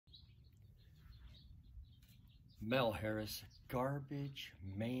Mel Harris,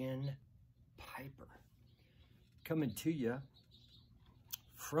 Garbagemanpiper, coming to you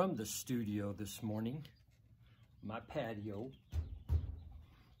from the studio this morning, my patio,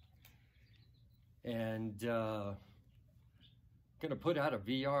 and gonna put out a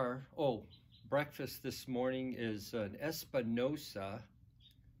VR. Oh, breakfast this morning is an Espinosa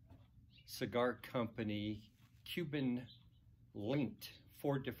Cigar Company Cuban linked,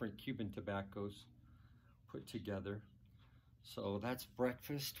 4 different Cuban tobaccos put together. So that's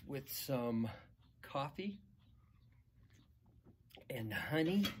breakfast with some coffee and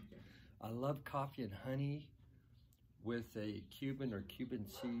honey. I love coffee and honey with a Cuban or Cuban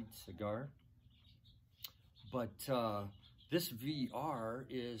seed cigar. But this VR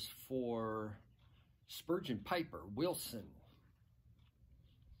is for Spurgeon Piper Wilson.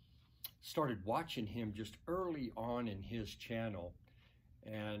 Started watching him just early on in his channel,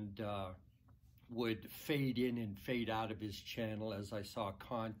 and would fade in and fade out of his channel as I saw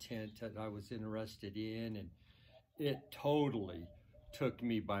content that I was interested in, and it totally took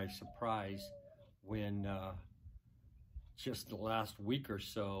me by surprise when just the last week or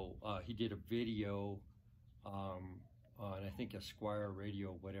so he did a video on, I think, Esquire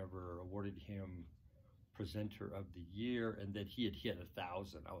Radio, whatever, awarded him presenter of the year, and that he had hit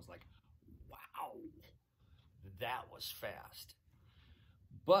 1,000. I was like, wow, that was fast.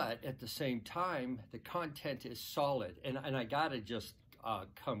 But at the same time, the content is solid. And I gotta just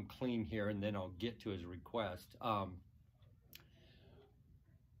come clean here, and then I'll get to his request.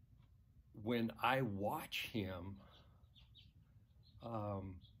 When I watch him,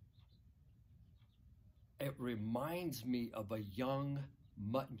 it reminds me of a young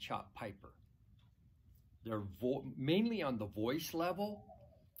mutton chop piper. They're mainly on the voice level,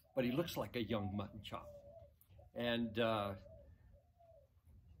 but he looks like a young mutton chop. And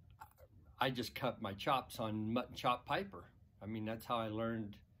I just cut my chops on mutton chop piper. I mean, that's how I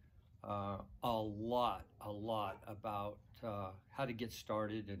learned a lot about how to get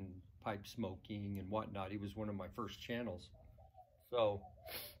started in pipe smoking and whatnot. He was one of my first channels. So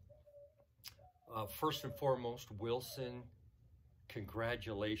first and foremost, Wilson,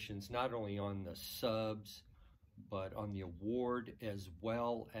 congratulations, not only on the subs, but on the award, as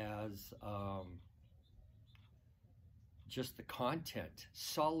well as just the content,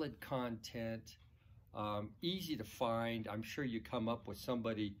 solid content, easy to find. I'm sure you come up with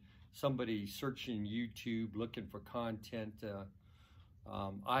somebody searching YouTube looking for content.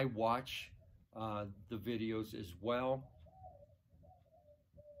 I watch the videos as well.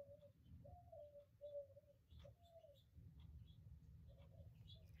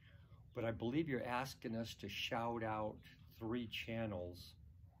 But I believe you're asking us to shout out 3 channels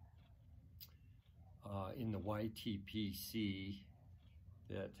in the YTPC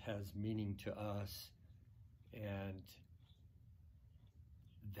that has meaning to us, and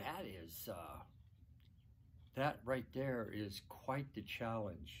that is that right there is quite the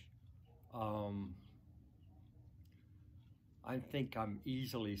challenge. I think I'm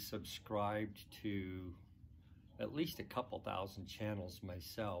easily subscribed to at least a couple thousand channels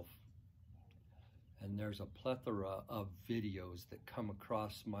myself, and there's a plethora of videos that come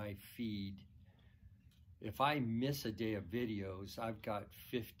across my feed. If I miss a day of videos, I've got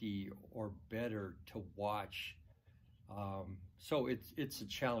 50 or better to watch. So it's a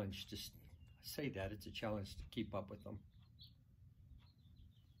challenge to say that. It's a challenge to keep up with them.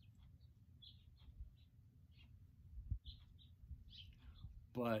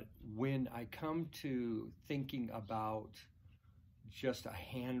 But when I come to thinking about just a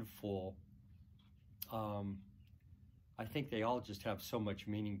handful, I think they all just have so much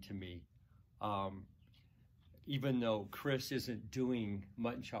meaning to me. Even though Chris isn't doing,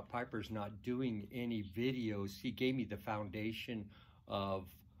 Mutton Chop Piper's not doing any videos, he gave me the foundation of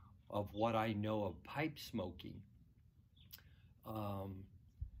what I know of pipe smoking.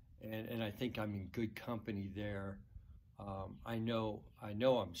 And I think I'm in good company there. I know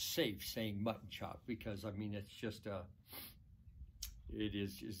I'm safe saying mutton chop, because I mean, it's just it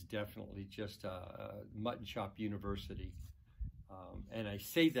is definitely just a mutton chop university. And I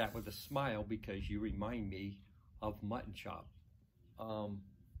say that with a smile because you remind me of mutton chop.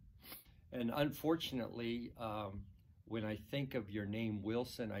 And unfortunately, when I think of your name,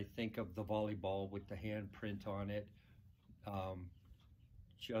 Wilson, I think of the volleyball with the handprint on it.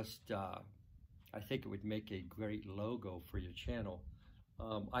 I think it would make a great logo for your channel.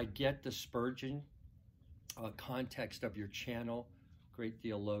 I get the Spurgeon context of your channel, great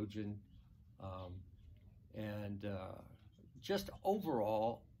theologian. Just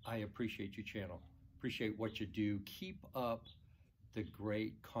overall, I appreciate your channel. Appreciate what you do. Keep up the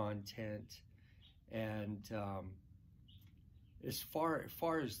great content, And as far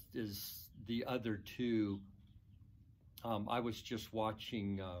as the other two, I was just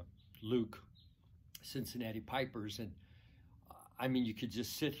watching Luke Cincinnati Pipers, and I mean, you could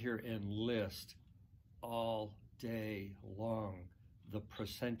just sit here and list all day long. The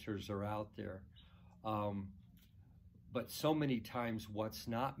presenters are out there. But so many times what's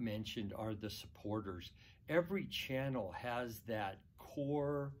not mentioned are the supporters. Every channel has that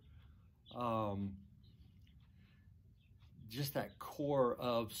core, just that core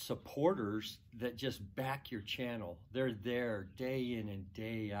of supporters that just back your channel. They're there day in and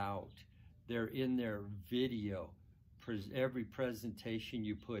day out. They're in their video. Every presentation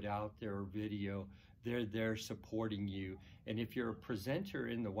you put out there or video, they're there supporting you. And if you're a presenter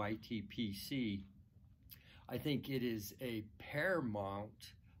in the YTPC, I think it is a paramount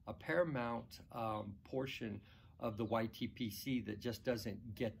portion of the YTPC that just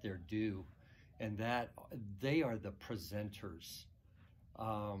doesn't get their due, and that they are the presenters,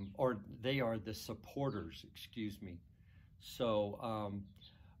 or they are the supporters, excuse me. So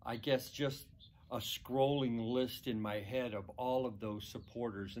I guess just a scrolling list in my head of all of those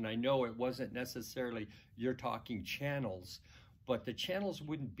supporters. And I know it wasn't necessarily you're talking channels, but the channels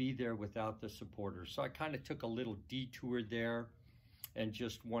wouldn't be there without the supporters. So I kind of took a little detour there and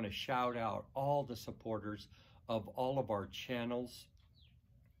just want to shout out all the supporters of all of our channels.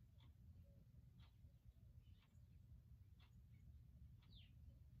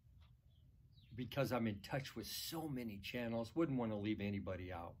 Because I'm in touch with so many channels, wouldn't want to leave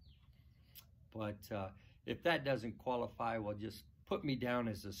anybody out. But if that doesn't qualify, well, just put me down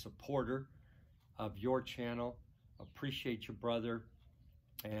as a supporter of your channel. Appreciate you, brother,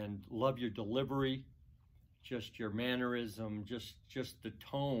 and love your delivery, just your mannerism, just the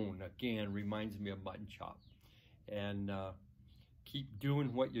tone, again, reminds me of Mutton Chop. And keep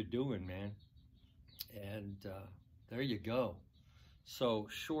doing what you're doing, man. And there you go. So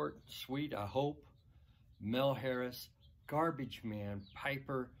short, sweet, I hope. Mel Harris,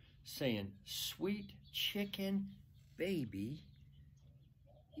 Garbagemanpiper, saying, sweet chicken baby,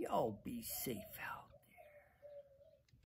 y'all be safe out.